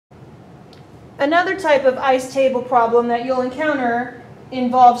Another type of ice table problem that you'll encounter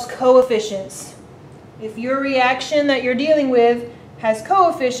involves coefficients. If your reaction that you're dealing with has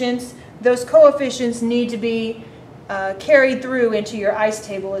coefficients, those coefficients need to be carried through into your ice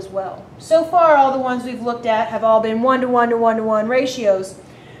table as well. So far, all the ones we've looked at have all been 1-to-1 to 1-to-1 ratios.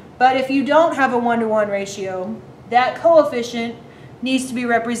 But if you don't have a 1-to-1 ratio, that coefficient needs to be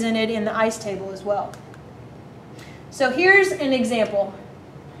represented in the ice table as well. So here's an example.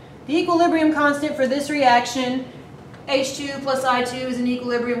 The equilibrium constant for this reaction, H2 plus I2, is in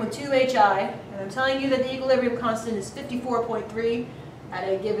equilibrium with 2HI. And I'm telling you that the equilibrium constant is 54.3 at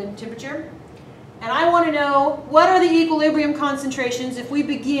a given temperature. And I want to know what are the equilibrium concentrations if we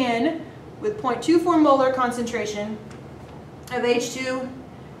begin with 0.24 molar concentration of H2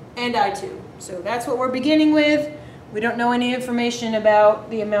 and I2. So that's what we're beginning with. We don't know any information about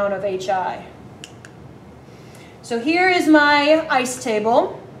the amount of HI. So here is my ice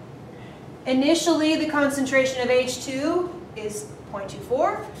table. Initially, the concentration of H2 is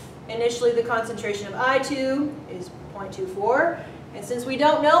 0.24. Initially, the concentration of I2 is 0.24. And since we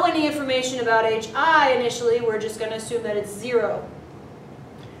don't know any information about HI initially, we're just going to assume that it's 0.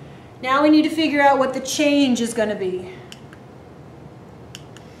 Now we need to figure out what the change is going to be.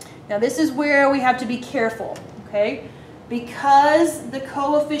 Now this is where we have to be careful, okay? Because the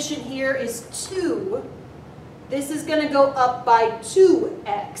coefficient here is 2, this is going to go up by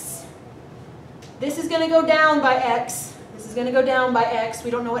 2x. This is going to go down by x. This is going to go down by x. We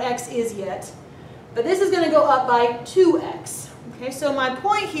don't know what x is yet. But this is going to go up by 2x. Okay, so my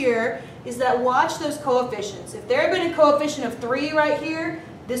point here is that watch those coefficients. If there had been a coefficient of 3 right here,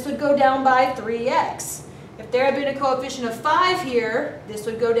 this would go down by 3x. If there had been a coefficient of 5 here, this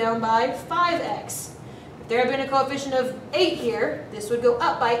would go down by 5x. If there had been a coefficient of 8 here, this would go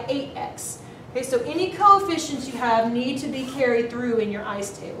up by 8x. Okay, so any coefficients you have need to be carried through in your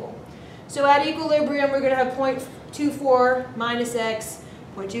ice table. So at equilibrium, we're going to have 0.24 minus x,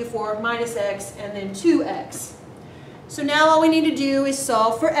 0.24 minus x, and then 2x. So now all we need to do is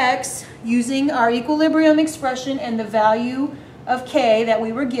solve for x using our equilibrium expression and the value of k that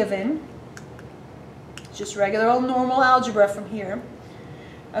we were given. It's just regular old normal algebra from here.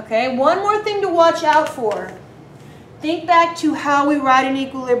 Okay, one more thing to watch out for. Think back to how we write an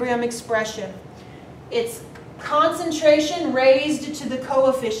equilibrium expression. It's concentration raised to the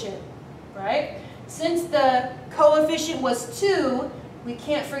coefficient, right? Since the coefficient was 2, we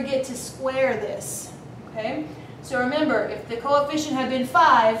can't forget to square this, okay? So remember, if the coefficient had been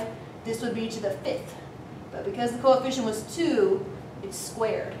 5, this would be to the 5th. But because the coefficient was 2, it's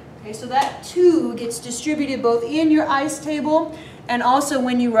squared. Okay, so that 2 gets distributed both in your ice table and also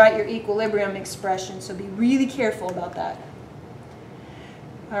when you write your equilibrium expression. So be really careful about that.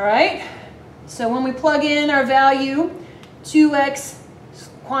 All right, so when we plug in our value, 2x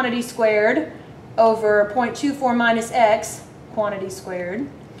quantity squared over 0.24 minus x quantity squared.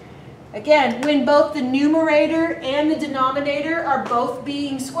 Again, when both the numerator and the denominator are both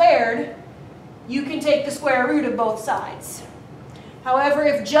being squared, you can take the square root of both sides. However,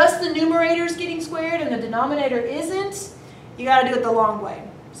 if just the numerator is getting squared and the denominator isn't, you got to do it the long way.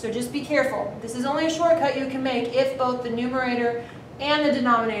 So just be careful. This is only a shortcut you can make if both the numerator and the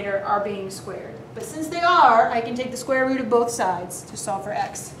denominator are being squared. But since they are, I can take the square root of both sides to solve for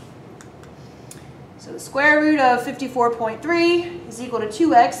x. So the square root of 54.3 is equal to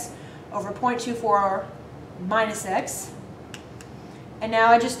 2x over 0.24 minus x. And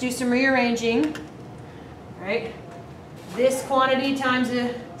now I just do some rearranging, right? This quantity times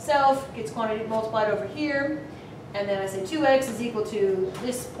itself gets quantity multiplied over here. And then I say 2x is equal to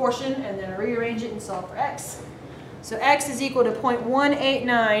this portion, and then I rearrange it and solve for x. So x is equal to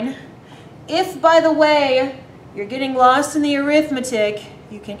 0.189. If, by the way, you're getting lost in the arithmetic,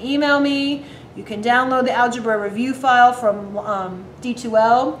 you can email me. You can download the algebra review file from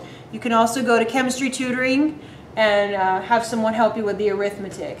D2L. You can also go to chemistry tutoring and have someone help you with the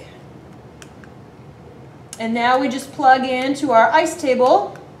arithmetic. And now we just plug into our ice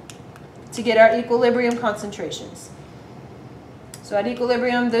table to get our equilibrium concentrations. So at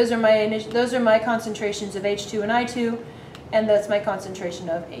equilibrium, those are my concentrations of H2 and I2, and that's my concentration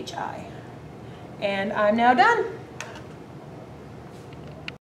of HI. And I'm now done.